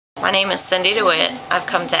My name is Cindy DeWitt. I've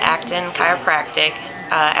come to Acton Chiropractic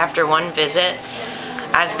after one visit.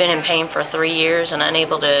 I've been in pain for 3 years and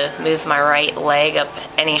unable to move my right leg up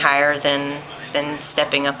any higher than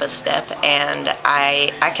stepping up a step, and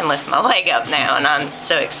I can lift my leg up now, and I'm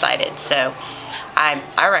so excited. So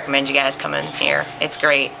I recommend you guys come in here. It's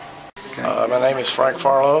great. My name is Frank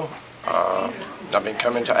Farlow. I've been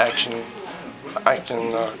coming to Acton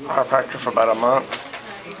Chiropractic for about a month.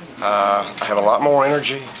 I have a lot more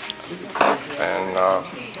energy, and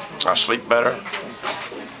I sleep better.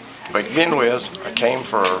 To begin with, I came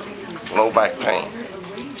for low back pain,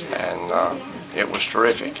 and it was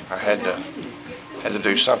terrific. I had to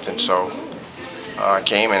do something, so I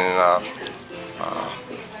came, and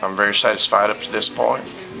I'm very satisfied up to this point.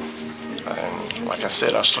 And like I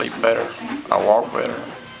said, I sleep better, I walk better,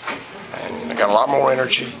 and I got a lot more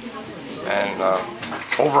energy, and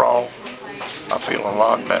overall, I feel a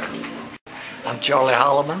lot better. I'm Charlie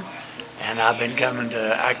Holloman, and I've been coming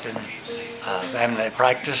to Acton Family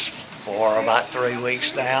Practice for about 3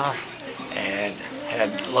 weeks now, and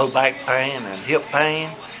had low back pain and hip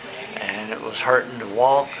pain, and it was hurting to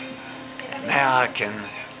walk. And now I can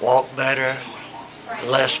walk better,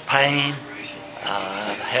 less pain,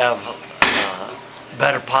 have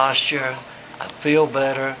better posture, I feel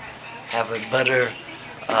better, have a better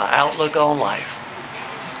outlook on life.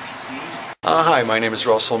 Hi, my name is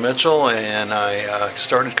Russell Mitchell, and I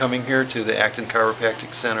started coming here to the Acton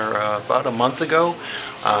Chiropractic Center about a month ago.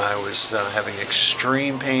 I was having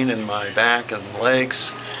extreme pain in my back and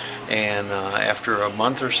legs, and after a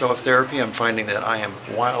month or so of therapy, I'm finding that I am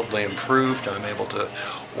wildly improved. I'm able to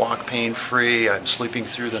walk pain-free, I'm sleeping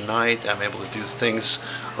through the night, I'm able to do things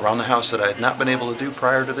around the house that I had not been able to do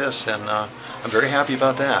prior to this, and I'm very happy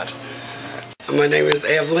about that. My name is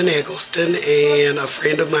Evelyn Eggleston, and a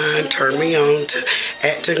friend of mine turned me on to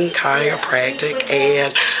Acton Chiropractic,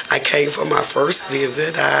 and I came for my first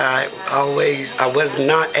visit. I was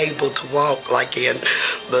not able to walk like in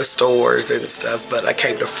the stores and stuff, but I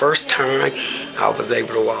came the first time. I was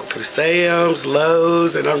able to walk through Sam's,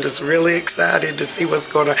 Lowe's, and I'm just really excited to see what's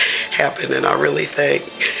going to happen, and I really thank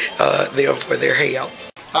them for their help.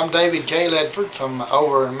 I'm David K. Ledford from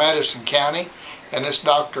over in Madison County. And this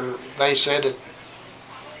doctor, they said that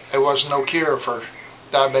there was no cure for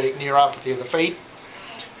diabetic neuropathy of the feet,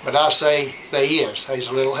 but I say there is. There's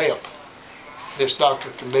a little help. This doctor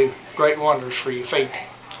can do great wonders for your feet.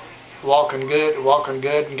 Walking good,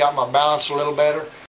 and got my balance a little better.